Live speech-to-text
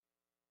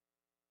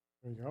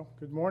There you go.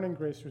 Good morning,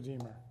 Grace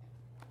Redeemer.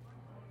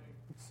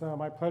 It's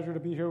my pleasure to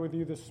be here with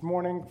you this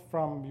morning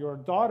from your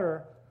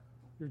daughter.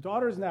 Your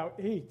daughter is now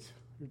 8.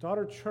 Your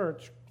daughter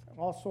church,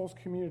 All Souls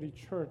Community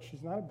Church.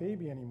 She's not a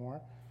baby anymore.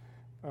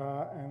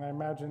 And I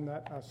imagine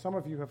that some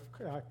of you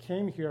have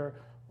came here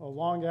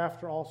long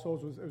after All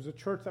Souls. It was a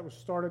church that was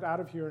started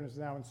out of here and is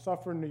now in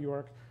Suffern, New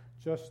York,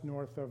 just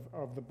north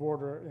of the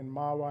border in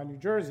Mahwah, New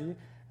Jersey.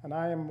 And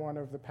I am one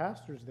of the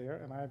pastors there,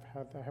 and I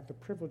have the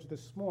privilege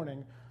this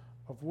morning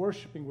of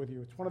worshiping with you.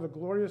 It's one of the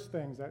glorious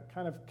things that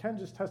kind of Ken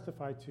just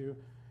testified to,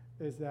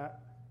 is that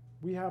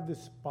we have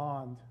this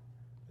bond.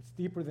 It's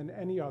deeper than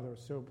any other.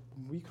 So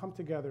when we come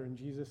together in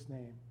Jesus'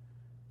 name,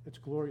 it's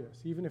glorious,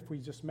 even if we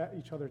just met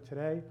each other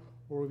today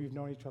or we've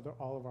known each other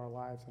all of our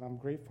lives. And I'm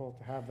grateful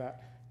to have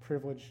that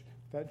privilege,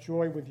 that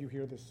joy with you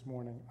here this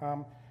morning.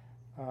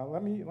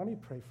 Let me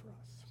pray for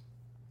us.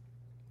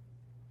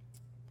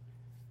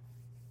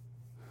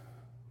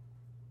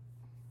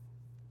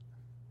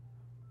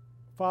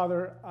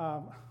 Father,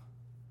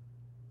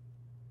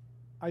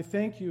 I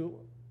thank you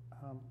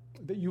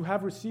that you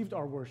have received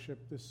our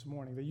worship this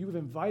morning, that you have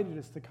invited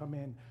us to come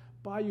in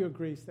by your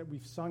grace that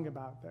we've sung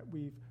about, that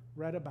we've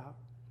read about.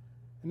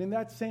 And in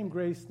that same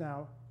grace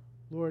now,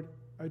 Lord,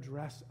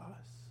 address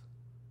us.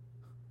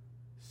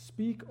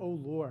 Speak, O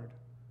Lord.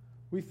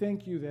 We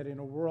thank you that in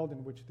a world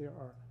in which there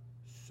are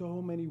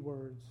so many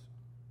words,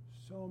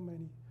 so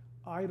many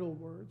idle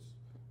words,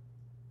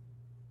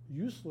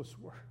 useless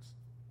words,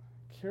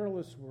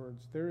 careless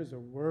words, there is a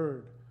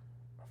word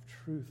of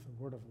truth,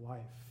 a word of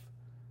life,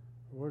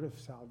 a word of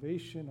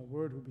salvation, a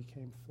word who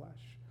became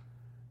flesh.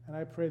 And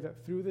I pray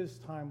that through this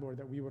time, Lord,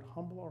 that we would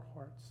humble our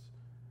hearts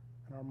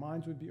and our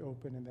minds would be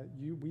open, and that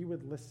we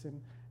would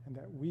listen, and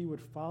that we would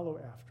follow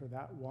after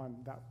that one,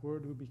 that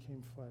word who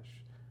became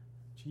flesh,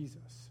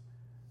 Jesus,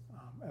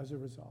 as a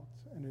result.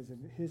 And it is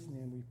in his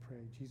name we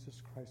pray,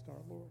 Jesus Christ our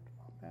Lord.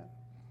 Amen.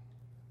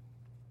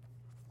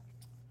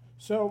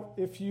 So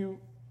if you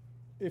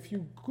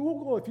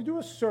do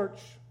a search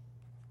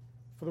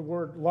for the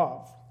word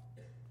love,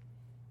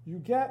 you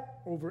get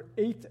over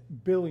 8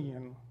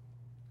 billion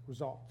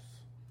results.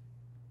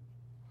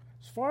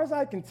 As far as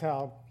I can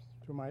tell,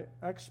 through my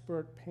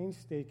expert,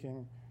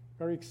 painstaking,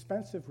 very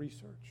expensive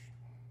research,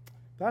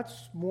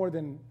 that's more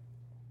than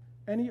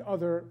any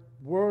other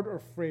word or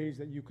phrase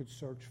that you could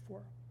search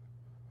for.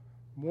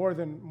 More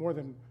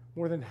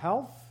than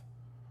health,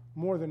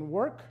 more than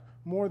work,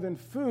 more than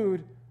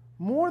food,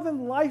 more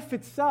than life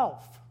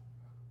itself.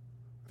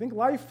 I think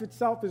life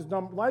itself is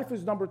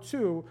number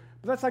 2,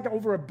 but that's like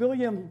over 1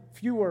 billion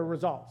fewer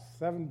results,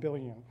 7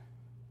 billion,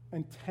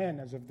 and 10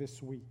 as of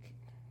this week.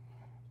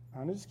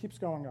 And it just keeps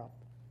going up.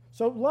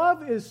 So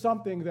love is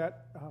something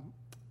that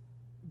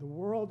the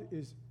world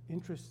is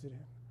interested in.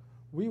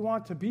 We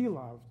want to be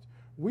loved.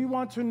 We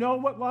want to know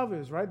what love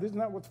is, right? Isn't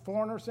that what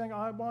foreigners saying?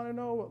 I want to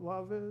know what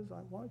love is.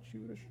 I want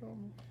you to show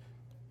me.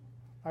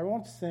 I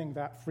won't sing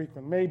that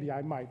frequent. Maybe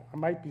I might. I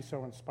might be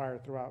so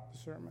inspired throughout the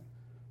sermon.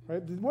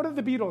 Right? What did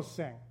the Beatles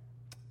sing?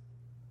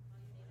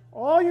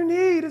 All you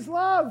need is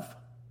love.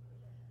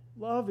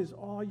 Love is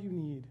all you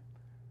need.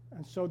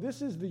 And so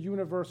this is the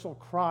universal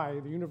cry,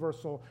 the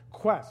universal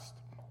quest.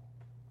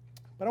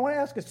 But I want to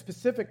ask a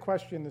specific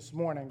question this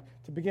morning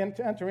to begin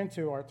to enter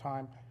into our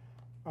time,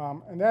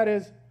 and that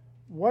is,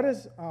 what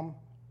does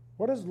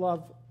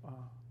love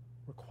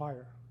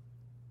require?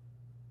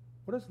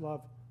 What does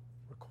love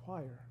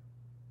require?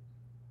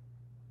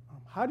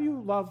 How do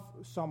you love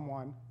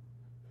someone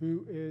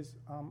who is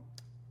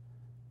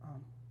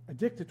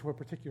addicted to a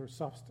particular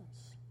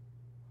substance?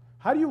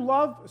 How do you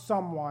love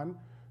someone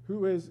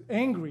who is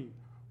angry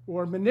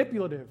or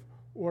manipulative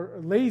or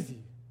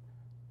lazy?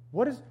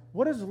 What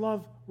does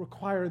love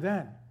require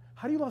then?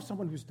 How do you love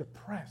someone who's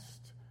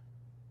depressed?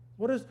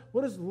 What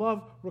does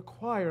love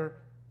require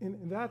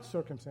in that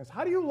circumstance?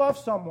 How do you love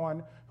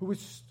someone who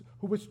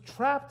is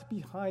trapped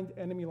behind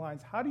enemy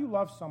lines? How do you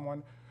love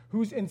someone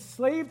who's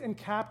enslaved and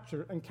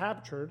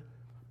captured,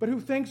 but who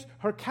thinks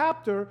her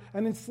captor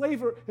and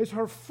enslaver is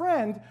her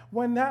friend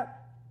when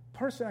that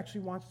person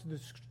actually wants to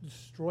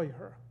destroy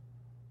her?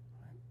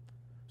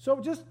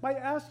 So just by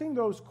asking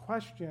those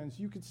questions,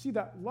 you can see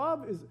that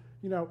love is,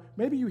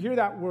 maybe you hear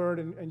that word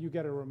and you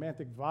get a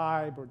romantic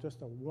vibe or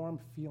just a warm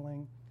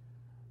feeling.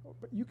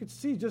 But you could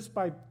see just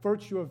by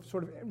virtue of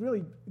sort of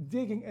really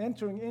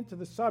entering into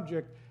the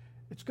subject,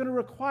 it's going to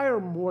require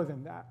more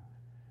than that.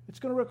 It's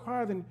going to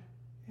require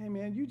hey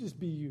man, you just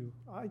be you.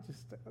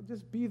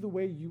 Just be the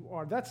way you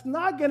are. That's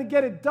not going to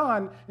get it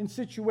done in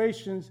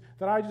situations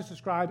that I just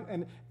described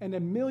and a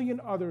million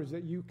others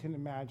that you can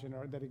imagine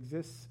or that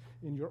exists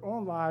in your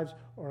own lives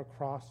or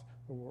across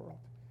the world.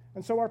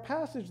 And so our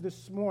passage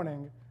this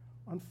morning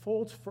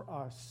unfolds for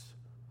us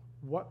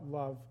what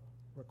love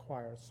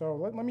requires. So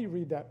let me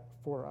read that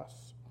for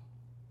us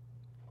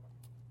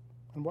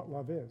and what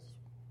love is.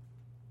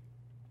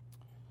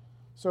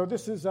 So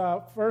this is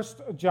 1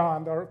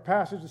 John. Our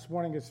passage this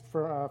morning is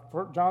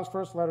for John's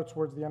first letter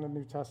towards the end of the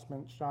New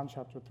Testament, John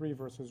chapter 3,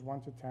 verses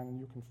 1 to 10, and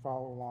you can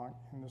follow along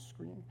in the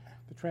screen.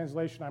 The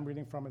translation I'm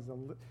reading from is a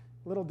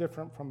little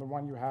different from the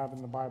one you have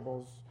in the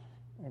Bibles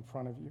in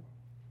front of you.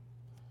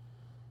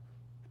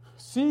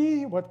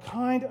 See what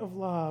kind of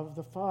love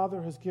the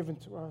Father has given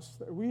to us,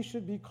 that we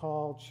should be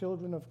called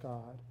children of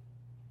God.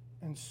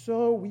 And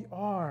so we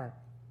are.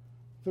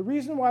 The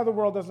reason why the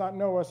world does not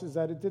know us is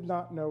that it did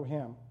not know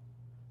him.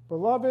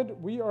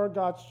 Beloved, we are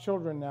God's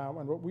children now,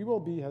 and what we will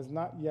be has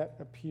not yet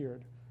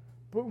appeared.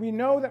 But we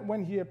know that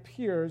when he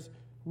appears,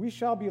 we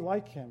shall be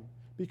like him,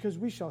 because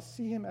we shall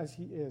see him as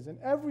he is. And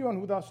everyone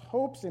who thus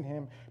hopes in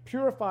him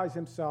purifies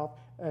himself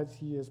as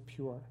he is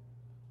pure.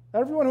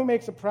 Everyone who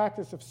makes a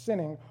practice of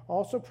sinning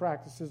also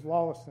practices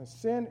lawlessness.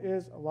 Sin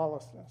is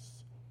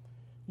lawlessness.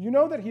 You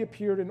know that he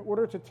appeared in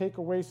order to take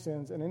away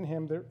sins, and in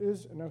him there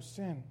is no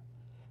sin.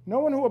 No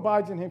one who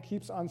abides in him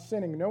keeps on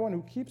sinning. No one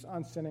who keeps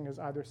on sinning has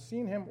either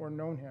seen him or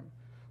known him.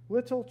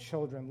 Little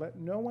children, let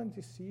no one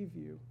deceive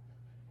you.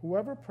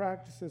 Whoever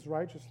practices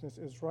righteousness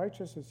is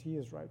righteous as he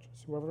is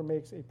righteous. Whoever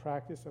makes a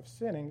practice of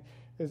sinning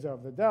is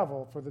of the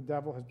devil, for the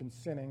devil has been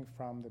sinning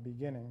from the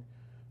beginning.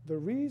 The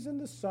reason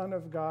the Son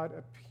of God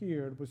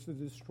appeared was to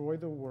destroy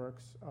the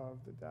works of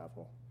the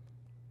devil.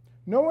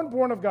 No one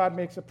born of God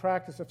makes a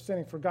practice of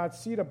sinning, for God's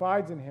seed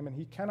abides in him, and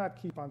he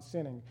cannot keep on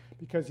sinning,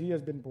 because he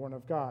has been born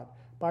of God.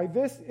 By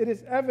this it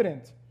is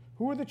evident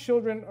who are the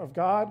children of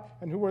God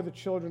and who are the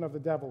children of the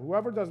devil.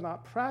 Whoever does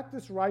not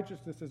practice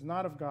righteousness is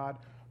not of God,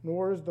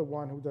 nor is the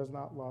one who does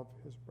not love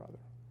his brother.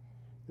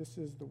 This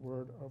is the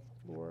word of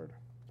the Lord.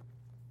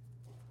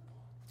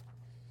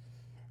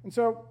 And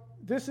so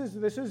this is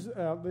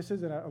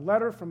a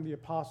letter from the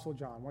Apostle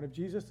John, one of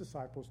Jesus'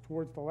 disciples,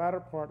 towards the latter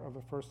part of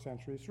the first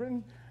century. It's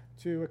written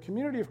to a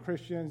community of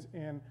Christians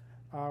in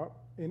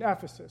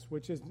Ephesus,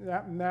 which is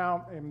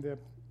now in the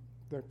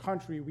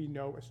country we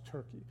know as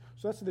Turkey.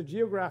 So that's the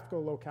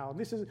geographical locale.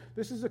 This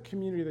is a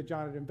community that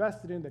John had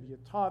invested in, that he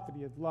had taught, that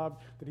he had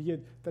loved, that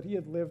he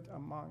had lived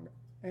among.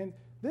 And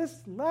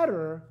this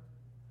letter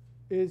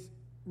is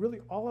really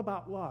all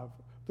about love.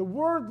 The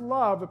word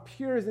love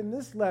appears in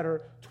this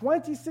letter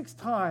 26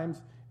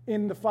 times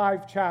in the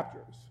 5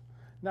 chapters.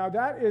 Now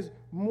that is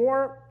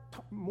more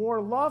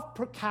love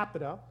per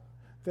capita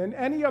than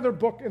any other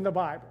book in the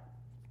Bible.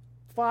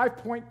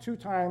 5.2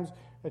 times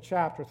a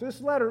chapter. So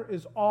this letter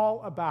is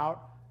all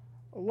about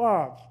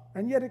love.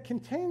 And yet it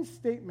contains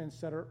statements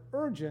that are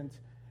urgent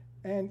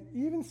and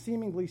even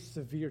seemingly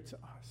severe to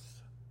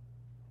us.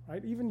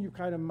 Right? Even you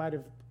kind of might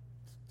have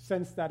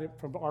sensed that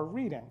from our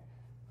reading.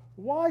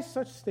 Why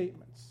such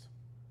statements?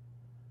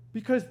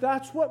 Because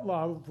that's what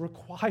love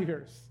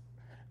requires.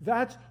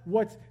 That's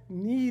what's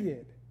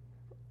needed.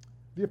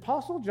 The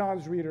Apostle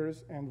John's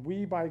readers, and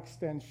we by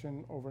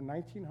extension over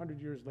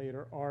 1900 years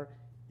later, are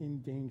in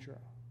danger.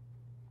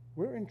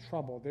 We're in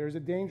trouble. There's a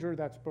danger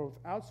that's both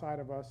outside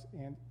of us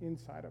and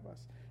inside of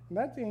us. And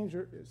that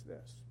danger is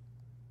this: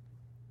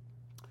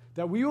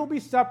 that we will be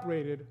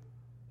separated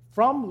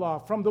from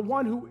love, from the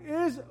one who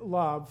is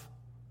love,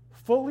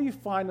 fully,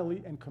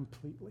 finally, and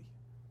completely.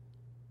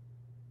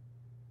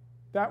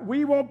 That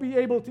we won't be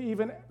able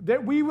to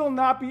that we will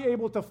not be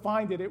able to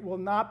find it. It will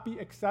not be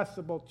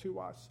accessible to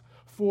us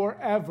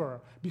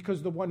forever,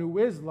 because the one who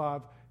is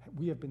love,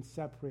 we have been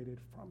separated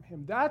from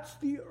him. That's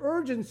the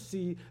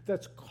urgency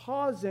that's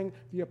causing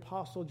the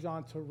Apostle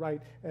John to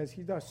write as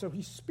he does. So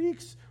he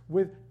speaks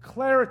with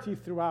clarity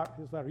throughout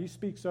his letter. He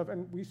speaks of,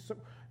 and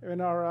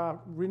in our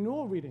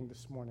renewal reading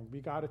this morning,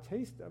 we got a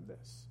taste of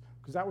this,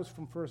 because that was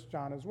from 1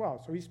 John as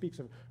well. So he speaks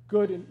of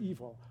good and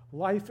evil,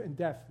 life and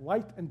death,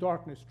 light and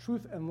darkness,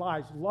 truth and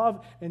lies,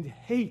 love and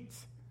hate.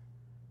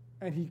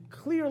 And he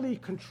clearly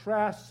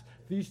contrasts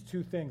these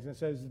two things and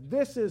says,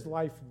 this is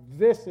life,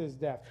 this is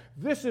death.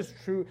 This is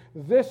true,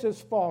 this is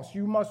false.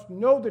 You must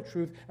know the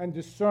truth and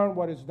discern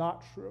what is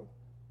not true.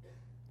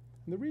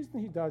 And the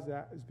reason he does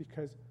that is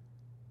because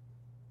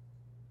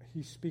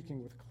he's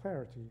speaking with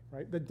clarity,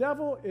 right? The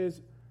devil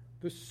is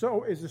a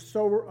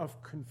sower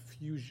of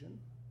confusion.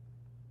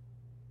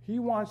 He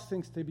wants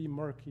things to be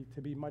murky,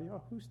 to be muddy.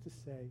 Oh, who's to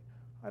say?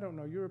 I don't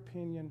know. Your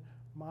opinion,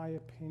 my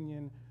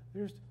opinion.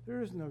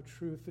 There is no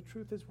truth. The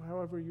truth is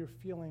however you're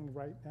feeling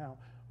right now,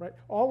 right?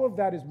 All of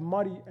that is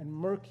muddy and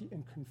murky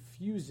and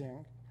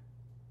confusing.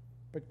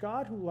 But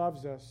God, who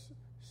loves us,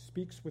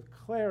 speaks with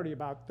clarity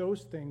about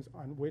those things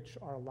on which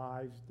our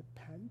lives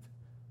depend.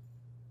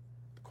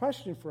 The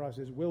question for us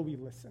is, will we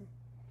listen?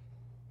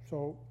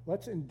 So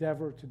let's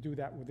endeavor to do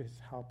that with his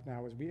help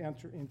now as we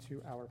enter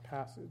into our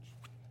passage.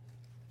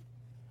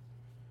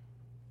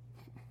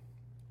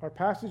 Our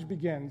passage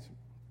begins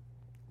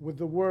with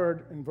the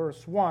word in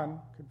verse 1.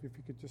 If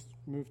you could just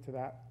move to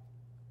that,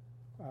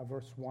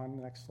 verse 1,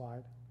 the next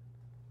slide.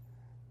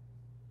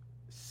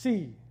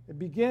 See. It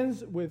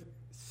begins with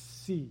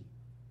see.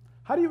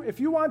 If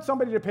you want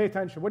somebody to pay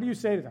attention, what do you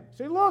say to them?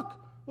 Say, look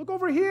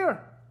over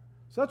here.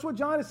 So that's what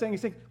John is saying.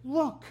 He's saying,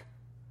 look.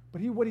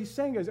 But what he's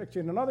saying is,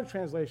 actually, in another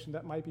translation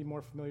that might be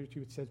more familiar to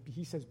you,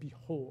 he says,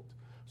 behold.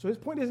 So his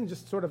point isn't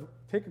just sort of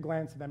take a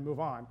glance and then move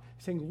on.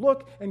 He's saying,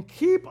 look and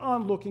keep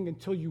on looking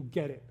until you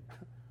get it.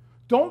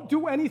 Don't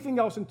do anything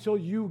else until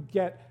you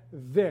get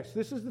this.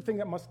 This is the thing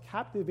that must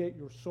captivate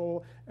your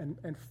soul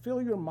and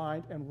fill your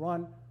mind and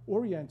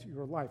orient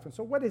your life. And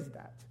so what is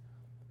that?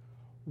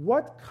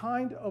 what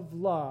kind of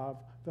love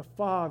the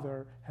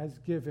Father has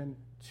given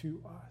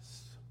to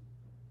us.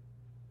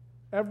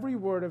 Every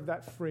word of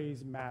that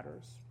phrase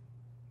matters,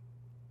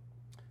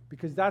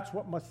 because that's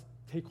what must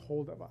take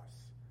hold of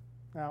us.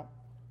 Now,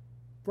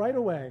 right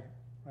away,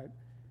 right,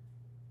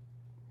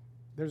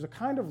 there's a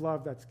kind of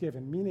love that's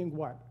given, meaning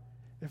what?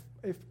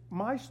 If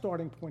my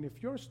starting point,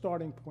 if your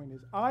starting point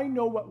is, I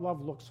know what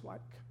love looks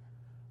like,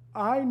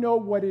 I know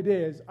what it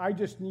is, I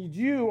just need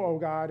you, oh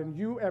God, and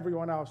you,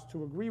 everyone else,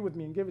 to agree with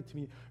me and give it to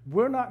me,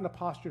 we're not in a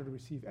posture to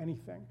receive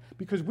anything,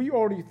 because we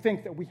already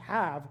think that we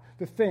have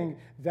the thing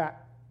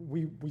that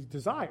we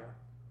desire.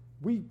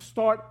 We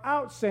start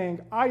out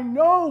saying, I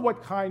know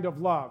what kind of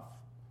love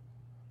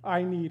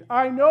I need.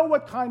 I know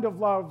what kind of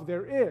love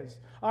there is.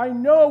 I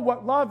know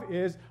what love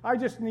is. I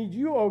just need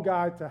you, oh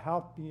God, to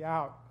help me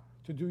out,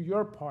 to do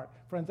your part.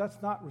 Friends,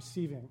 that's not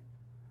receiving.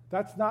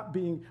 That's not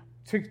being,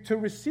 to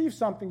receive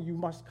something, you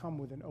must come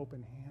with an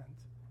open hand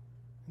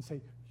and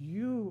say,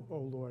 you, oh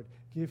Lord,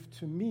 give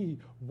to me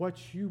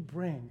what you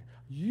bring.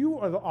 You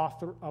are the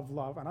author of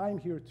love, and I'm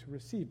here to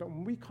receive. But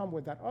when we come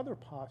with that other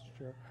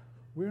posture,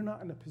 we're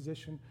not in a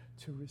position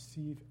to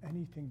receive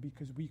anything,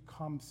 because we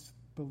come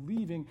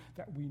believing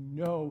that we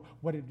know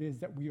what it is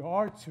that we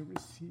are to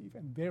receive,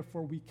 and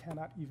therefore we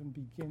cannot even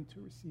begin to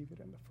receive it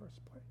in the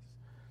first place.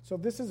 So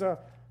this is a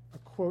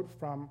quote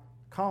from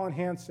Colin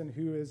Hansen,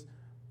 who is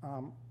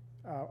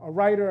a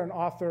writer and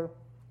author,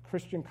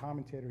 Christian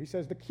commentator. He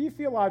says, the key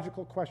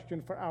theological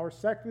question for our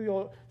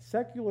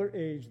secular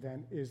age,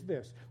 then, is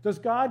this: does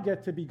God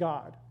get to be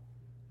God?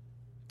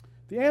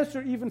 The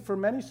answer, even for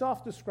many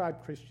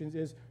self-described Christians,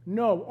 is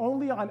no,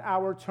 only on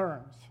our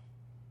terms.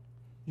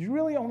 You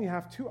really only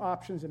have two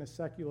options in a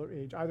secular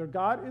age. Either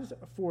God is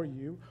for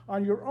you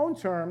on your own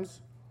terms,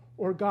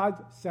 or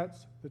God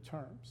sets the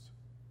terms.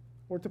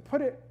 Or to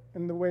put it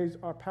in the ways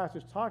our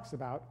passage talks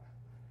about,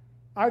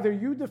 either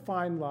you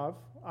define love,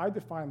 I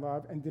define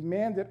love, and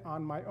demand it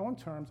on my own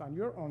terms, on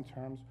your own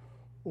terms,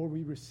 or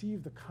we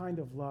receive the kind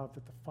of love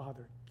that the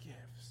Father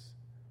gives.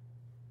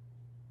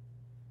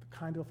 The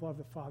kind of love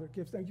the Father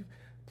gives. Now,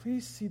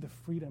 please see the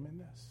freedom in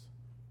this.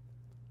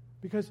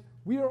 Because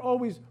we are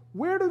always,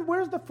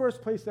 where's the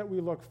first place that we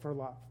look for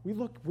love? We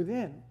look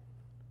within.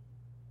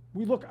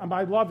 We look, am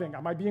I loving?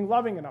 Am I being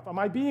loving enough? Am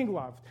I being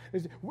loved?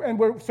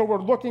 So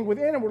we're looking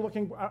within and we're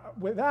looking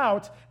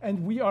without,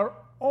 and we are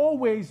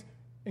always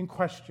in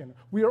question.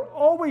 We are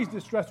always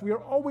distressed. We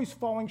are always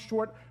falling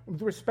short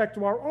with respect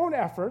to our own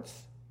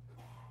efforts,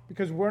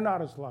 because we're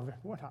not as loving.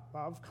 We're not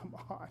love, come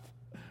on,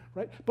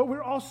 right? But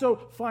we're also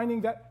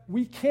finding that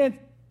we can't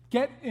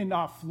get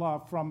enough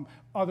love from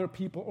other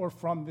people or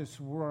from this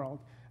world.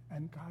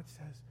 And God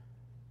says,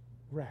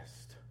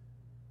 rest,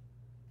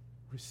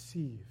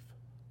 receive,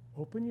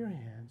 open your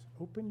hands,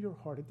 open your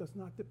heart. It does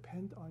not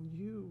depend on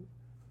you.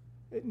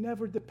 It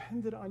never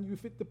depended on you.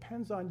 If it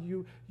depends on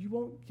you, you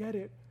won't get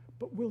it.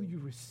 But will you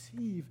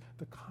receive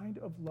the kind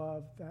of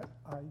love that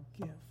I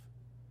give?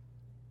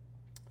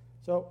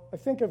 So I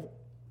think of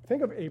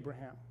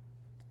Abraham.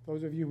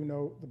 Those of you who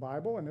know the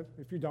Bible, and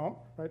if you don't,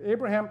 right?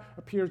 Abraham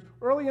appears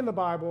early in the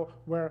Bible,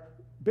 where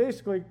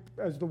basically,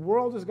 as the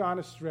world has gone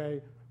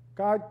astray,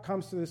 God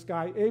comes to this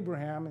guy,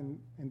 Abraham,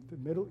 in the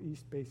Middle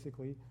East,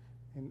 basically,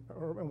 in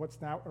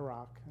what's now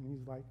Iraq, and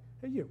he's like,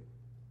 hey, you,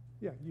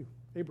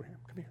 Abraham,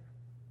 come here.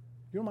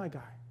 You're my guy.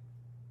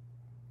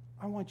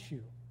 I want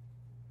you.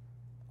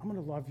 I'm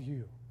going to love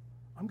you.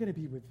 I'm going to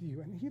be with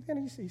you.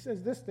 And he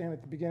says this thing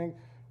at the beginning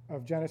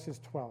of Genesis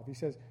 12. He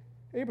says,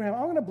 Abraham,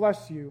 I'm going to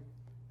bless you,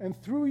 and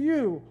through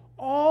you,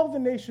 all the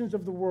nations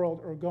of the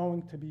world are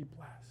going to be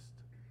blessed.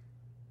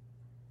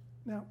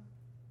 Now,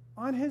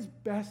 on his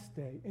best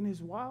day, in his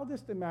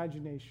wildest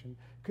imagination,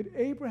 could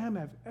Abraham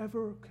have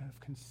ever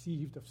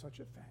conceived of such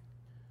a thing?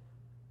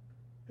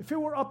 If it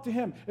were up to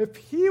him, if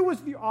he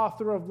was the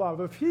author of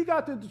love, if he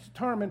got to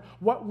determine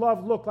what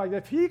love looked like,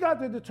 if he got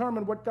to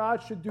determine what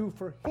God should do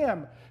for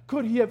him,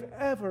 could he have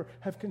ever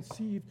have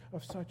conceived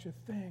of such a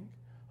thing?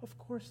 Of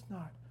course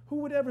not. Who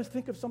would ever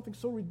think of something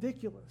so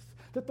ridiculous,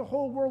 that the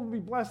whole world would be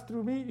blessed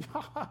through me?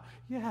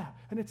 Yeah,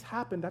 and it's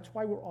happened. That's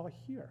why we're all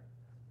here.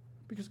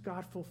 Because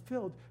God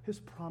fulfilled his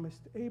promise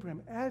to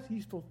Abraham as he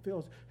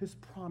fulfills his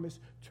promise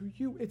to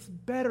you. It's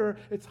better,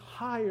 it's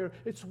higher,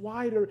 it's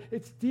wider,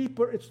 it's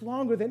deeper, it's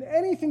longer than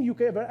anything you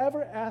could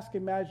ever ask,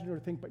 imagine, or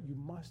think, but you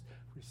must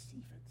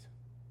receive it.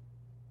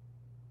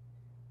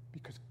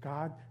 Because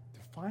God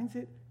defines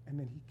it and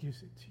then he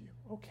gives it to you.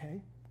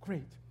 Okay,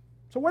 great.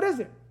 So what is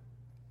it?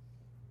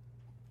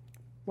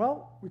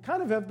 Well, we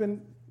kind of have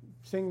been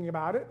singing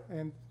about it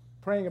and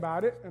praying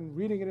about it and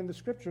reading it in the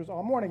scriptures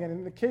all morning. And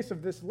in the case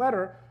of this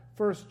letter,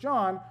 1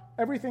 John,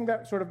 everything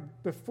that sort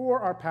of before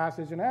our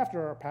passage and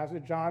after our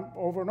passage, John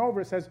over and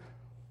over says,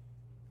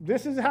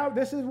 this is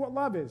what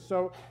love is.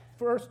 So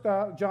 1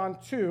 John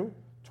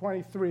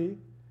 2:23,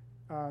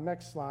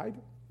 next slide.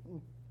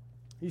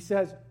 He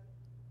says,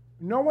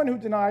 no one who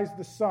denies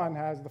the Son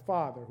has the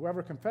Father.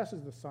 Whoever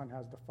confesses the Son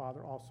has the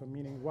Father also.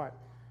 Meaning what?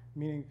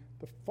 Meaning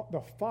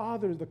the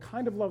Father, the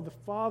kind of love the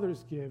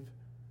fathers give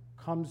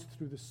comes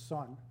through the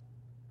Son.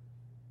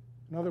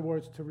 In other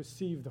words, to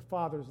receive the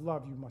Father's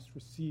love, you must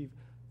receive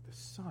the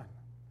Son.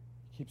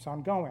 Keeps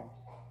on going.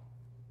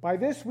 By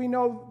this we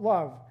know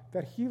love,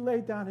 that he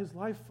laid down his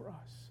life for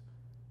us.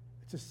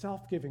 It's a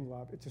self-giving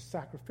love. It's a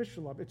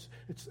sacrificial love.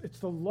 It's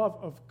the love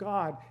of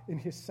God in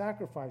his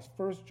sacrifice.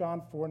 1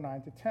 John 4,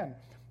 9 to 10.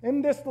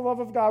 In this, the love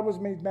of God was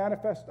made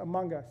manifest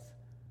among us,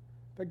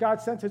 that God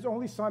sent his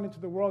only Son into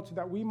the world so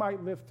that we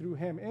might live through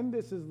him. In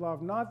this is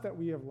love, not that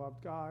we have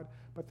loved God,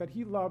 but that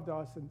he loved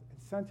us and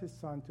sent his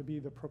Son to be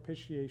the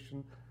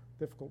propitiation,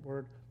 difficult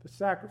word, the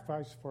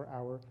sacrifice for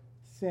our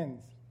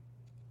sins.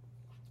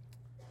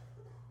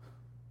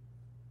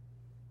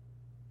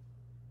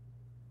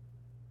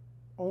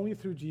 Only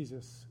through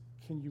Jesus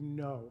can you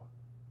know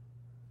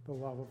the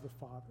love of the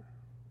Father.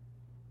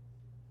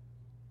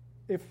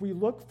 If we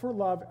look for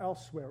love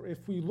elsewhere,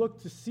 if we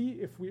look to see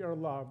if we are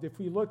loved, if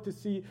we look to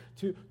see,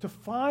 to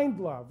find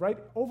love, right?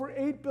 Over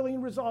 8 billion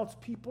results,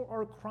 people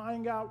are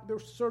crying out, they're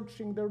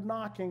searching, they're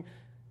knocking.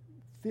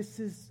 This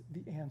is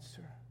the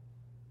answer.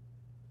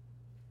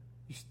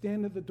 You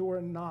stand at the door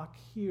and knock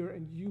here,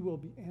 and you will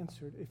be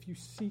answered. If you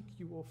seek,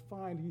 you will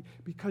find,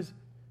 because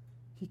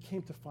he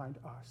came to find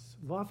us.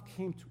 Love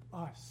came to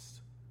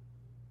us.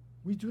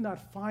 We do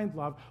not find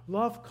love.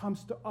 Love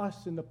comes to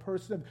us in the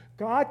person of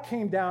God.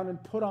 Came down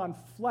and put on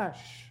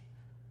flesh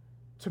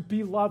to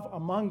be love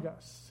among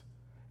us,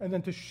 and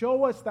then to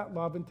show us that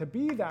love and to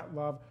be that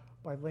love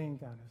by laying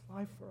down his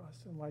life for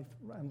us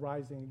and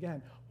rising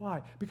again.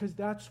 Why? Because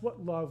that's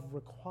what love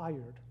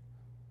required.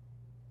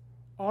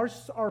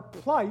 Our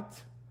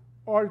plight,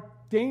 our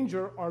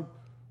danger,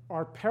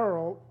 our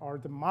peril, our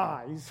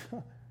demise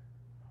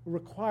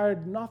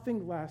required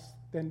nothing less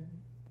than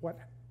what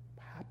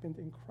happened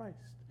in Christ.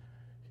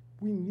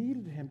 We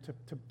needed him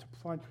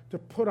to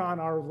put on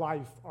our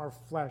life, our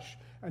flesh,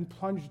 and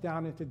plunge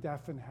down into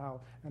death and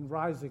hell and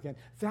rise again.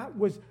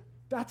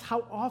 That's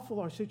how awful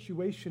our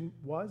situation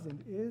was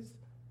and is,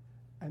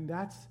 and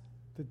that's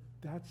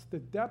the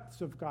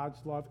depths of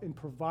God's love in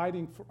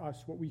providing for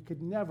us what we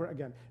could never,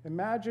 again,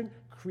 imagine,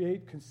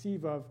 create,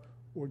 conceive of,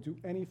 or do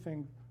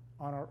anything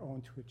on our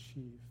own to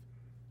achieve.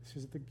 This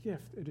is the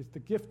gift. It is the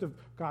gift of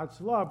God's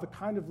love. The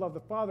kind of love the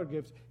Father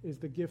gives is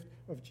the gift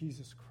of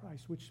Jesus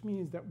Christ, which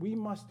means that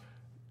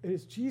it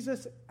is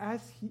Jesus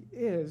as he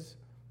is,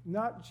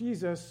 not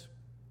Jesus,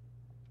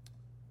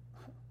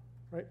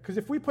 right? Because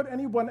if we put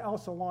anyone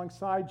else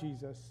alongside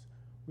Jesus,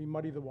 we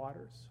muddy the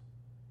waters,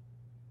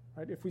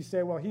 right? If we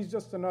say, well, he's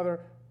just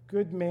another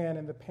good man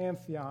in the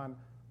pantheon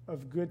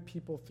of good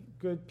people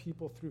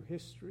through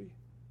history,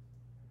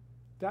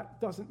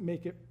 that doesn't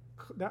make it,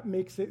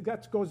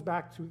 that goes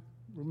back to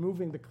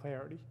removing the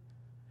clarity.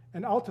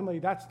 And ultimately,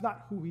 that's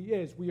not who he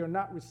is. We are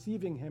not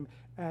receiving him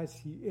as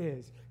he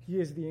is. He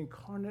is the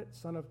incarnate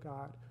Son of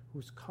God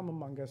who's come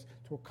among us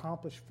to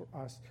accomplish for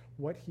us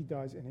what he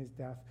does in his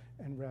death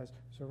and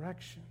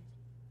resurrection.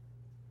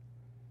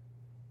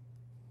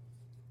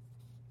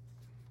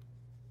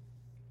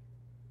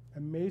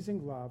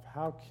 Amazing love,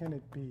 how can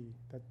it be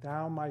that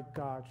thou, my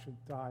God, should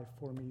die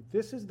for me?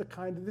 This is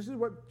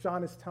what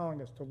John is telling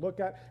us to look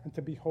at and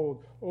to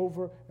behold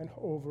over and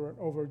over and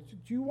over.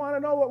 Do you want to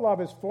know what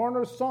love is?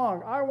 Foreigner's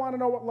song. I want to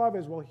know what love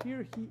is. Well,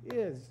 here he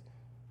is.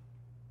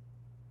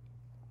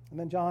 And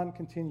then John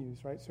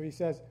continues, right? So he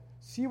says,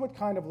 see what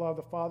kind of love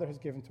the Father has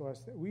given to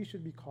us, that we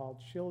should be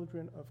called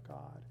children of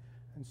God.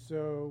 And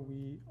so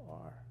we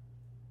are.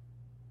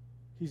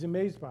 He's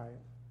amazed by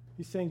it.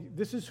 He's saying,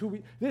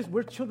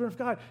 we're children of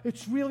God.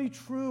 It's really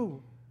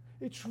true.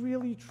 It's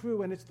really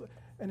true. And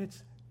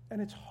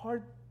it's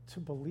hard to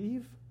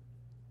believe.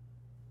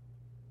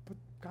 But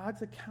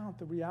God's account,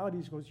 the reality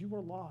is, you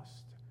were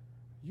lost.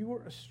 You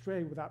were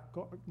astray without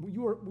God.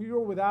 You were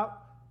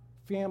without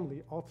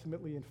family,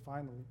 ultimately and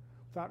finally.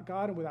 Without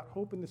God and without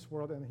hope in this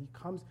world. And he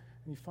comes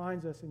and he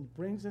finds us and he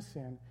brings us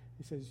in.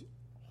 He says,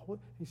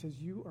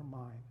 you are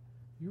mine.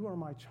 You are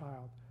my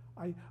child.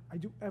 I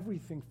do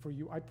everything for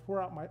you.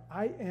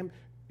 I am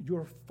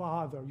your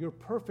father, your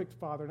perfect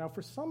father. Now,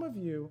 for some of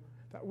you,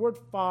 that word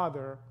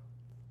father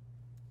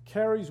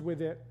carries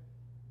with it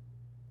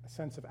a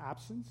sense of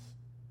absence,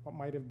 what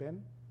might have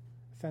been,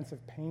 a sense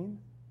of pain,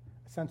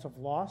 a sense of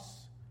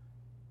loss,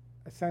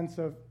 a sense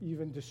of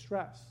even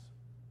distress.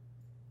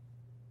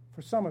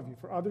 For some of you.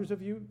 For others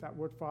of you, that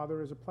word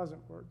father is a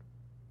pleasant word.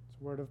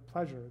 It's a word of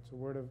pleasure. It's a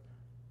word of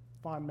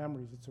fond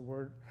memories. It's a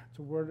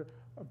word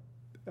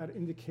that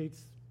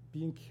indicates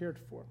being cared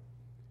for.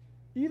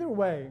 Either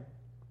way,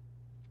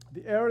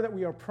 the error that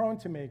we are prone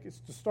to make is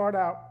to start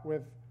out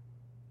with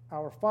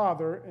our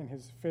Father in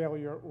his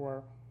failure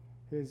or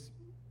his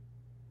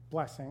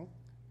blessing,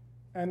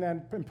 and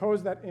then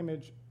impose that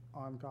image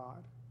on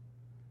God.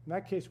 In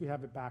that case, we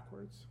have it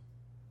backwards.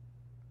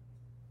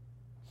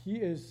 He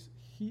is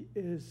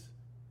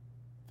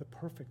the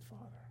perfect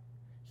Father.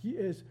 He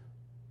is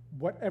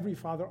what every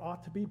father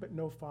ought to be, but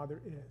no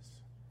father is.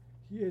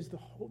 He is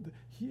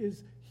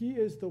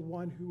the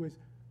one who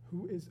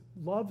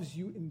loves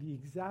you in the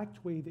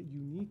exact way that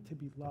you need to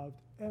be loved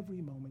every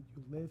moment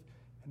you live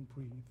and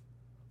breathe,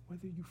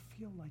 whether you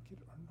feel like it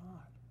or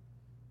not.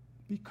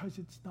 Because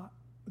it's not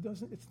it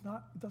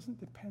doesn't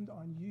depend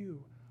on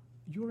you.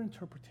 Your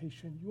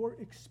interpretation, your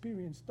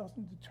experience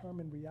doesn't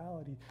determine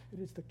reality.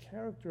 It is the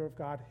character of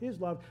God, his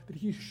love, that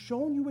he's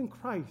shown you in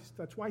Christ.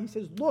 That's why he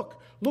says,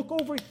 look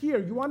over here.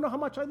 You want to know how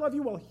much I love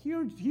you? Well,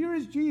 here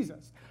is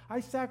Jesus. I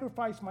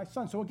sacrificed my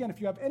son. So again,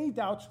 if you have any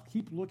doubts,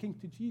 keep looking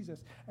to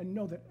Jesus and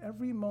know that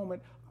every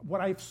moment,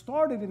 what I've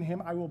started in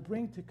him, I will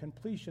bring to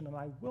completion, and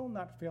I will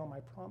not fail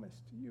my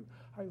promise to you.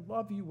 I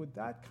love you with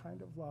that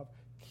kind of love.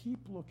 Keep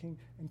looking,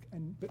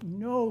 but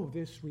know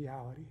this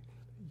reality.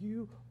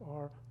 You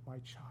are my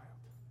child.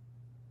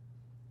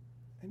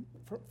 And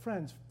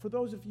friends, for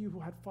those of you who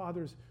had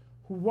fathers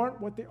who weren't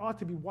what they ought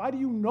to be, why do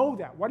you know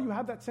that? Why do you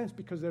have that sense?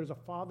 Because there's a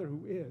father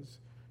who is.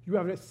 You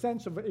have a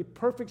sense of a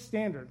perfect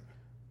standard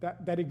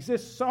that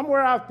exists somewhere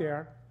out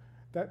there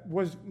that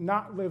was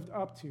not lived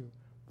up to.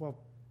 Well,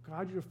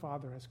 God your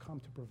Father has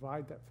come to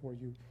provide that for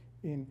you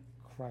in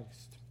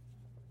Christ.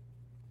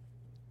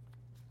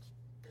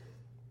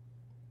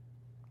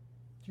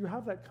 Do you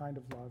have that kind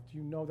of love? Do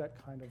you know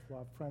that kind of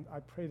love? Friend,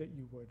 I pray that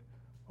you would.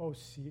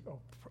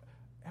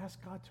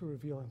 Ask God to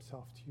reveal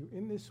himself to you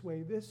in this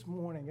way, this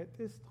morning, at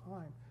this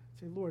time.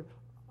 Say, Lord,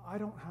 I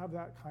don't have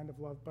that kind of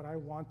love, but I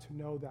want to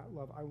know that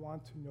love. I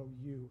want to know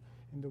you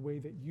in the way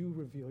that you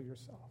reveal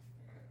yourself.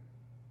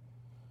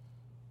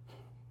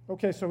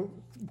 Okay, so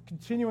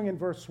continuing in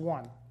verse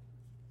 1.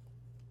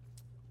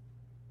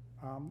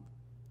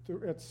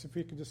 If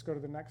we could just go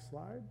to the next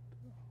slide.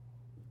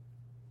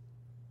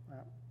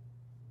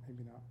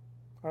 Maybe not.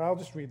 All right, I'll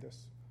just read this.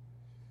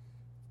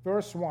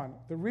 Verse 1,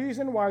 the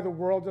reason why the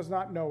world does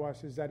not know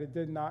us is that it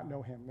did not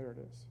know him. There it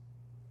is.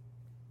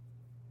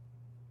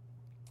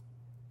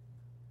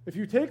 If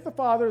you take the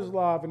Father's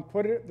love and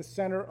put it at the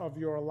center of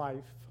your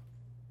life,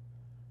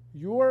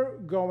 you're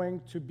going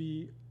to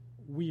be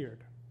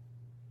weird.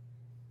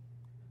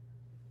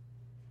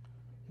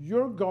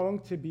 You're going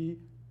to be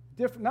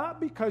different,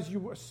 not because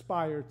you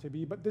aspire to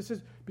be, but this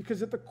is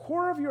because at the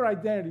core of your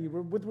identity,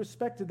 with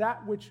respect to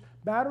that which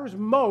matters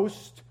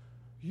most,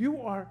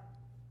 you are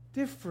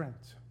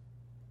different.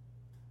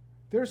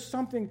 There's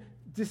something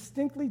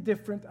distinctly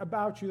different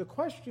about you. The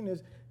question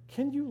is,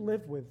 can you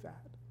live with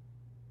that?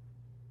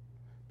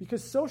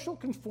 Because social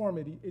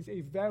conformity is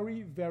a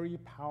very, very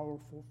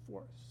powerful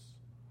force.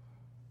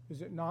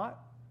 Is it not?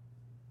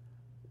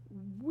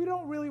 We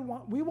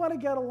want to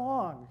get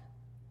along.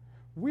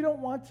 We don't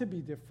want to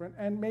be different.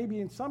 And maybe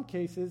in some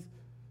cases,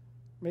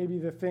 maybe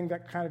the thing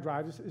that kind of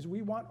drives us is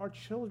we want our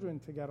children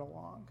to get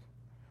along.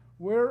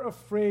 We're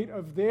afraid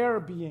of their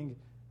being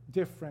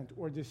different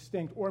or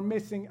distinct or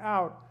missing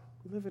out.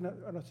 We live in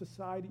a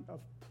society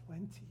of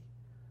plenty,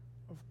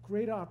 of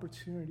great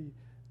opportunity,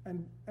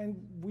 and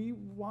we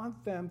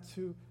want them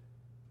to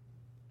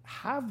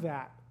have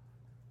that.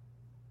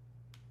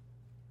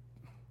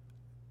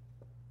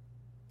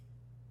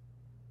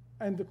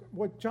 And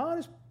what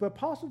the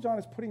Apostle John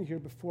is putting here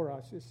before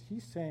us is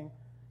he's saying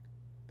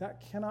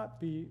that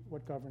cannot be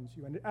what governs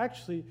you. And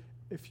actually,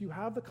 if you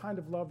have the kind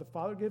of love the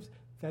Father gives,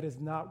 that is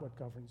not what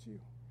governs you.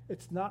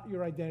 It's not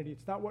your identity.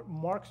 It's not what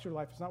marks your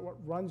life. It's not what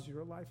runs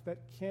your life. That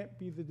can't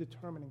be the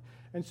determining.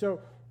 And so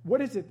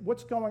what is it?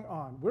 What's going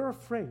on? We're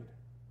afraid.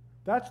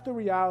 That's the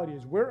reality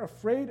is we're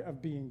afraid of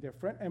being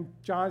different. And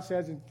John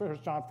says in 1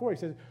 John 4, he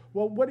says,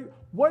 well,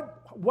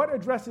 what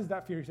addresses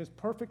that fear? He says,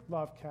 perfect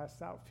love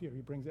casts out fear.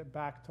 He brings it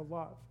back to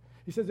love.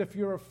 He says, if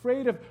you're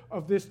afraid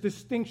of this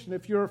distinction,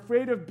 if you're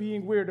afraid of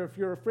being weird, or if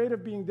you're afraid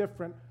of being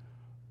different,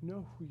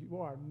 know who you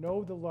are.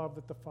 Know the love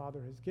that the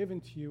Father has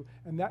given to you,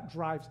 and that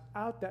drives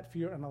out that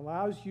fear and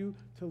allows you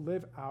to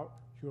live out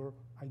your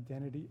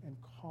identity and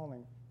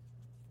calling.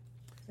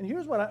 And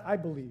here's what I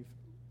believe.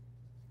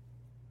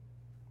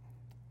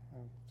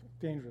 It's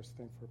a dangerous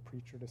thing for a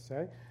preacher to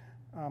say.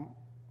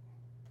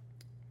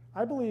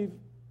 I believe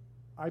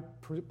I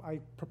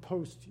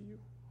propose to you.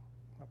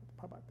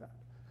 How about that?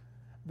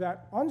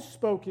 That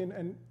unspoken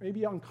and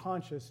maybe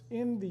unconscious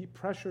in the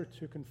pressure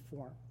to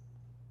conform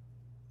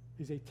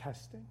is a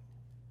testing.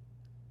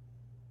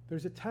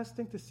 There's a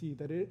testing to see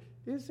that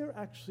is there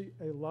actually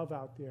a love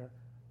out there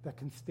that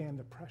can stand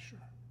the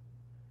pressure?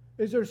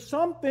 Is there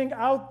something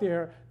out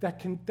there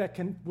that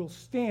will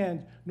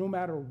stand no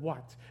matter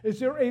what? Is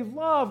there a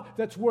love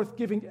that's worth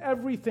giving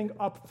everything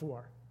up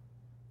for?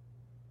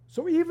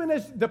 So even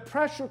as the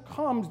pressure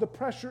comes, the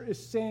pressure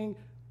is saying,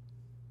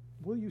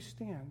 will you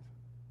stand?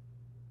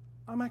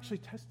 I'm actually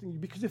testing you,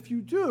 because if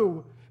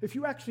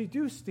you actually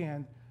do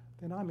stand,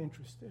 then I'm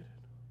interested.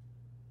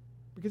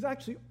 Because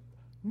actually,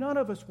 none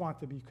of us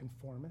want to be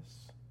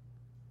conformists.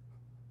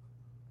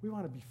 We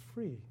want to be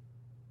free.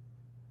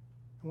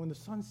 And when the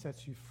Son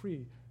sets you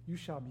free, you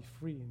shall be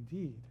free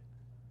indeed.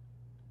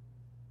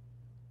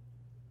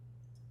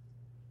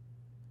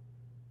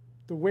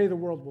 The way the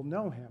world will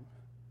know him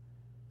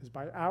is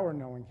by our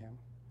knowing him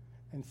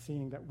and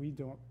seeing that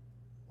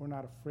we're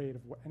not afraid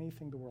of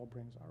anything the world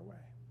brings our way.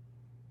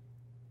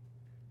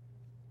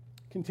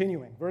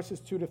 Continuing, verses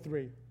 2 to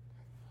 3.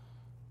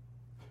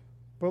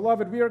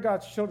 Beloved, we are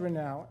God's children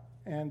now,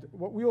 and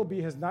what we will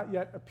be has not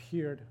yet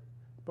appeared.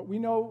 But we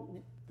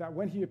know that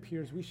when he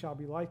appears, we shall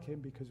be like him,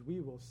 because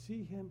we will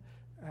see him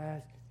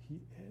as he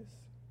is.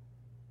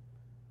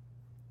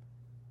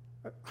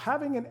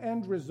 Having an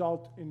end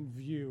result in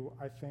view,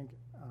 I think,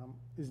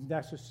 is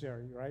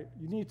necessary, right?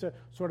 You need to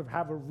sort of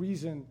have a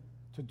reason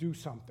to do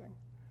something.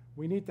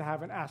 We need to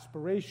have an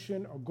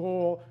aspiration, a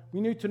goal. We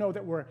need to know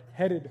that we're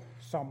headed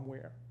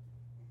somewhere.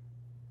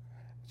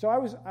 So I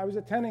was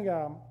attending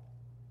a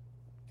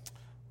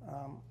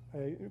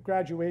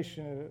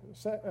graduation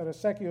at a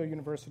secular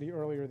university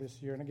earlier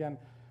this year. And again,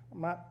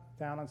 I'm not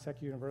down on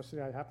secular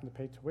university. I happen to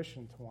pay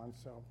tuition to one,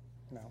 so,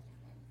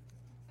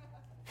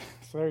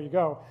 so there you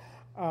go.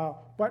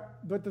 But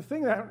the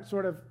thing that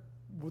sort of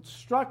what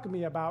struck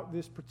me about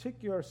this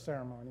particular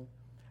ceremony,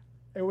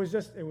 it was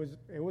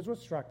what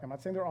struck me. I'm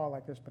not saying they're all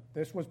like this, but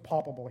this was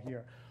palpable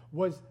here,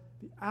 was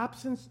the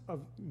absence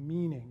of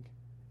meaning.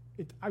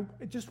 It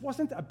just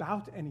wasn't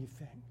about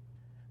anything.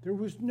 There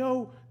was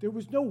no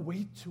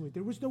weight to it.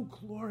 There was no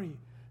glory.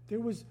 There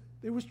was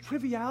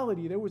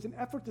triviality. There was an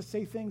effort to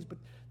say things, but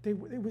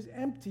it was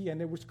empty,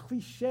 and it was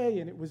cliche,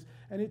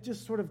 and it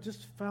just sort of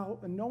just fell,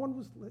 and no one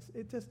was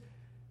listening.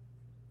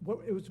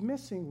 What it was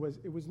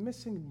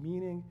missing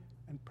meaning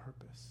and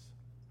purpose.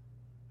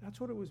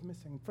 That's what it was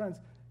missing. Friends,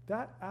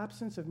 that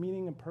absence of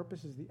meaning and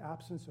purpose is the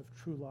absence of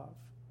true love.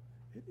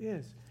 It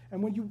is.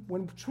 And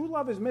when true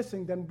love is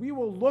missing, then we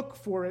will look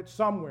for it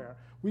somewhere.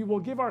 We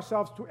will give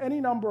ourselves to any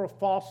number of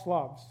false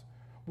loves,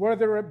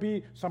 whether it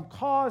be some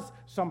cause,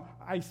 some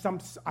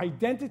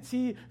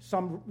identity,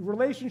 some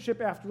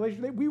relationship after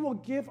relationship. We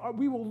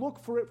will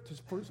look for it,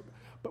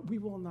 but we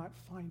will not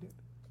find it.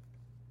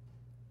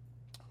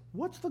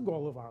 What's the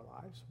goal of our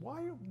lives?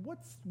 Why?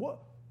 What's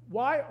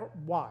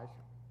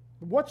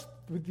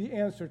the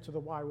answer to the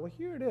why? Well,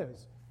 here it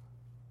is.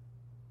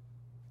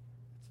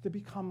 It's to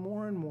become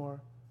more and more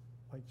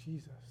like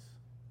Jesus.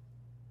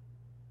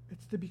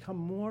 It's to become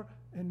more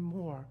and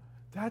more.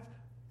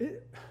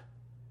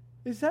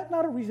 Is that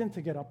not a reason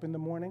to get up in the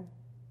morning?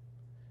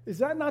 Is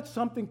that not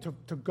something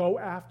to go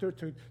after,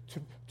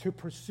 to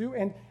pursue?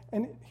 And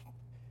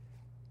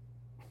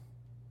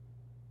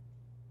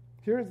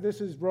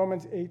this is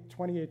Romans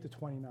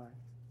 8:28-29.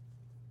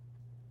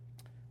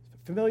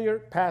 Familiar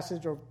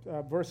passage or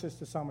verses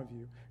to some of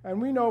you.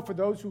 And we know for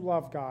those who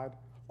love God,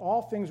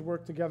 all things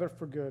work together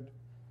for good.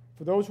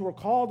 For those who are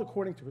called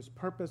according to his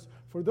purpose,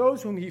 for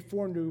those whom he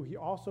foreknew, he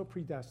also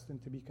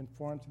predestined to be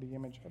conformed to the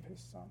image of his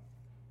Son.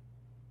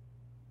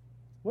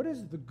 What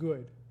is the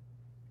good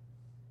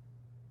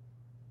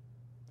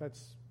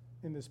that's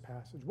in this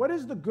passage? What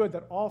is the good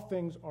that all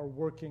things are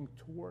working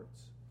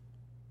towards?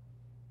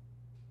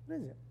 What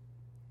is it?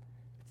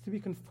 It's to be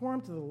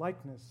conformed to the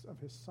likeness of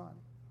his Son.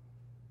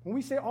 When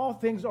we say all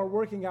things are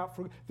working out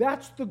for,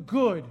 that's the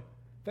good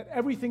that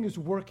everything is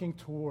working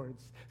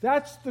towards.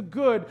 That's the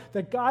good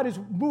that God is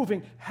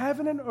moving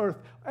heaven and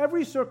earth,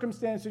 every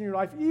circumstance in your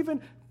life,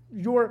 even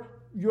your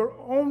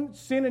own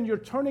sin, and you're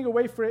turning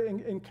away from it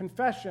in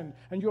confession,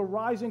 and you're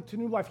rising to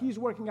new life. He's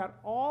working out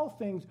all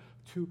things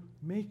to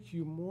make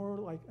you more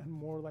like and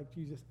more like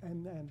Jesus.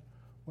 And then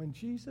when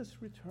Jesus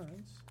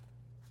returns,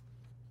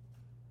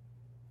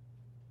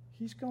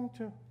 he's going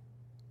to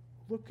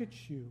look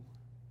at you,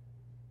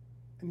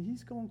 and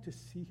he's going to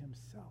see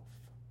himself.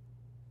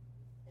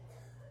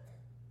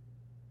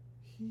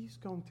 He's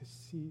going to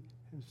see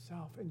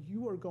himself, and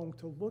you are going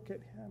to look at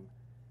him,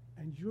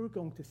 and you're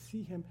going to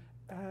see him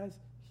as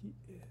he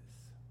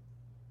is.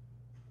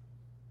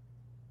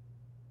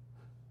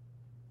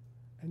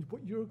 And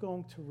what you're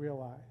going to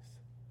realize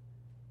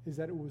is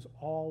that it was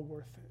all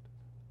worth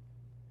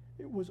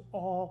it. It was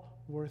all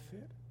worth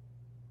it.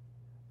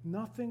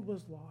 Nothing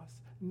was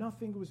lost.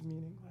 Nothing was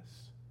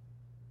meaningless.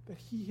 That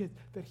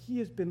he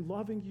has been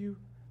loving you.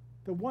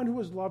 The one who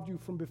has loved you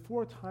from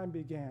before time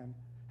began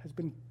has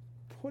been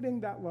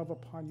putting that love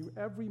upon you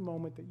every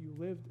moment that you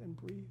lived and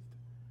breathed,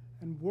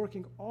 and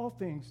working all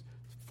things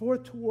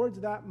towards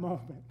that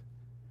moment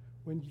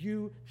when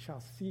you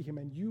shall see him,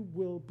 and you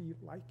will be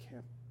like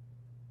him.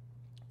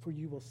 For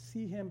you will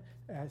see him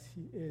as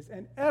he is.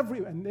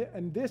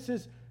 And this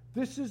is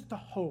the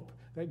hope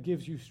that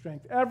gives you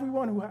strength.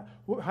 Everyone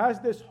who has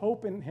this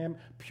hope in him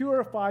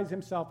purifies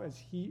himself as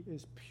he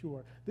is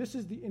pure. This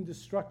is the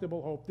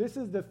indestructible hope. This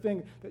is the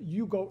thing that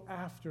you go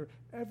after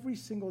every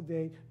single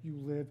day you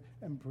live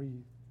and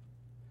breathe.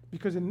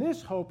 Because in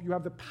this hope, you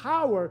have the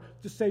power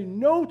to say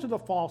no to the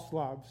false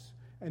loves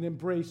and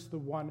embrace the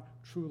one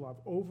true love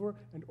over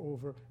and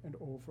over and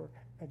over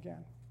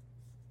again.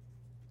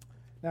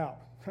 Now,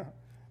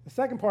 the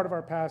second part of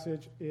our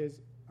passage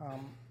is,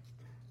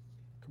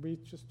 could we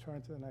just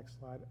turn to the next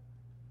slide?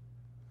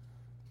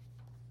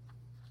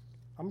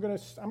 I'm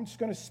just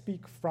going to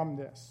speak from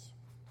this.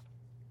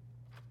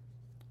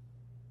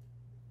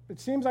 It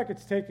seems like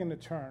it's taken a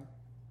turn.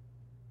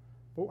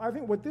 But I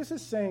think what this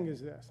is saying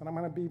is this, and I'm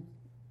going to be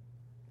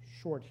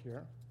short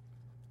here,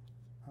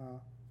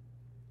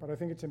 but I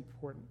think it's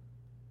important.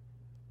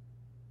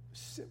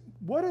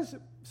 What is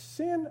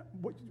sin?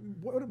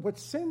 What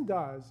sin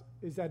does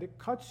is that it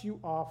cuts you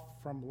off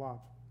from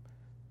love.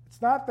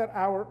 It's not that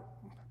our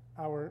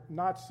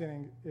not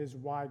sinning is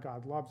why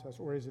God loves us,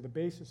 or is it the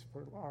basis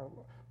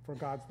for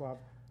God's love,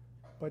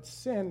 but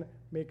sin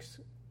makes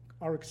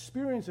our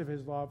experience of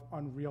his love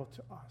unreal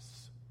to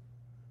us.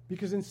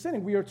 Because in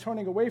sinning, we are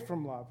turning away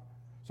from love.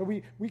 So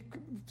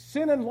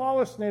sin and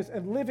lawlessness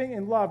and living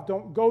in love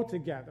don't go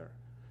together.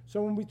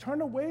 So when we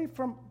turn away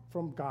from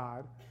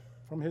God,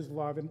 from his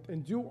love,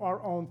 and do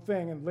our own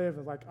thing and live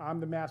like I'm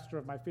the master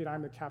of my fate,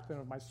 I'm the captain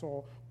of my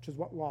soul, which is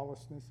what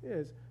lawlessness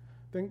is,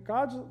 then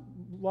God's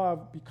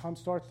love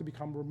starts to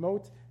become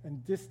remote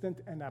and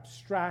distant and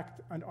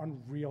abstract and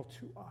unreal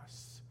to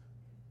us.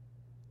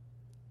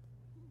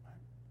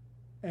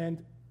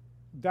 And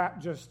that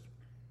just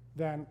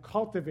then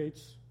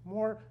cultivates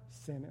more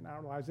sin in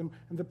our lives.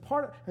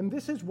 And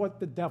this is what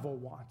the devil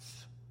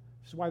wants.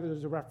 This is why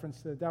there's a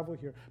reference to the devil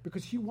here,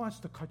 because he wants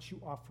to cut you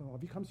off from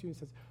love. He comes to you and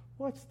says,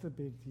 what's the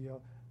big deal?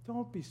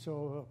 Don't be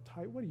so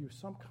uptight. What are you,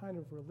 some kind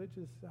of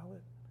religious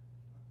zealot?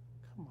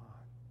 Come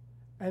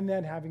on. And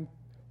then having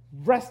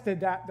wrested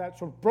that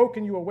sort of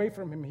broken you away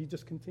from him, he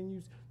just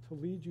continues to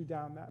lead you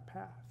down that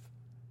path.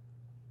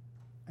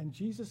 And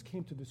Jesus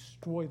came to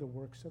destroy the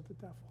works of the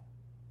devil.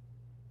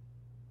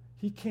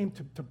 He came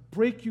to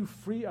break you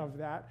free of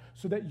that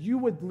so that you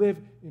would live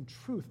in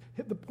truth.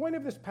 The point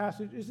of this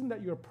passage isn't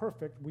that you're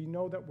perfect. We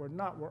know that we're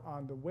not. We're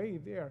on the way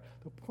there.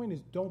 The point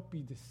is, don't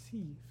be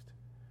deceived.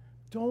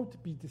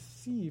 Don't be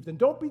deceived. And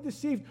don't be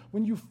deceived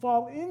when you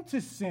fall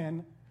into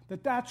sin,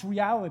 that's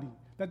reality,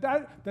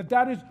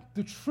 that is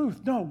the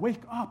truth. No,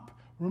 wake up.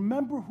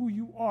 Remember who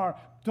you are.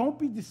 Don't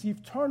be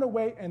deceived. Turn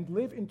away and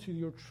live into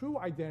your true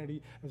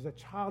identity as a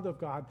child of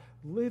God,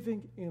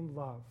 living in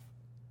love.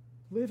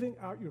 Living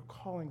out your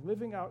calling,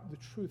 living out the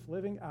truth,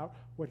 living out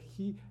what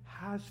he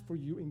has for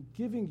you, and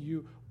giving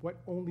you what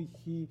only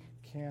he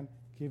can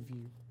give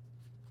you.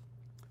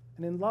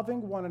 And in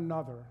loving one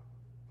another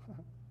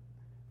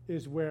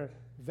is where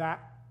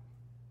that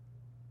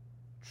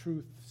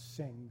truth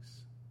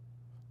sings.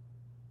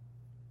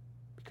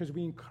 Because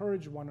we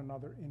encourage one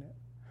another in it.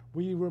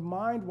 We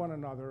remind one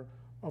another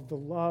of the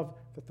love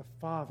that the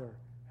Father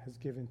has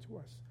given to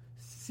us.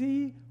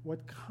 See what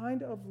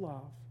kind of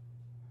love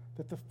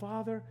that the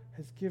Father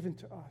has given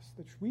to us,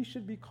 that we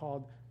should be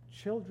called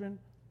children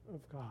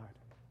of God.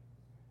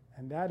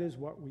 And that is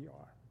what we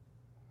are.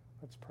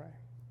 Let's pray.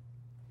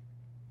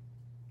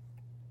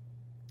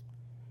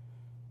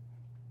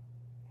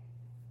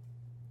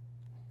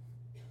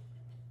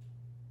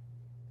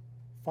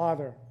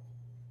 Father,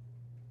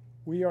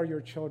 we are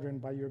your children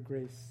by your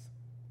grace,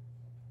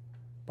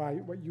 by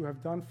what you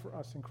have done for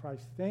us in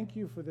Christ. Thank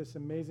you for this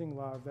amazing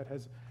love that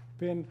has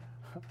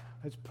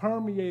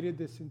permeated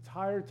this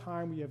entire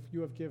time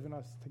you have given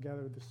us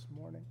together this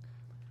morning.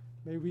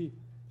 May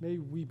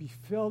we be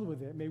filled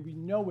with it. May we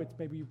know it.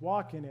 May we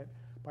walk in it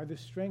by the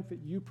strength that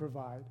you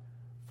provide.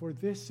 For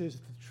this is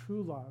the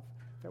true love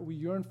that we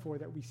yearn for,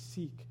 that we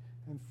seek.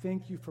 And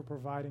thank you for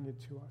providing it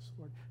to us,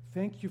 Lord.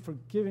 Thank you for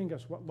giving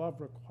us what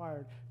love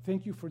required.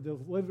 Thank you for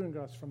delivering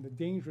us from the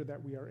danger that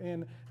we are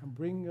in and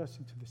bringing us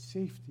into the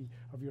safety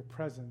of your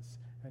presence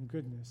and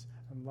goodness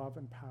and love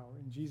and power.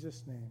 In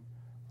Jesus' name,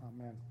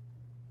 amen.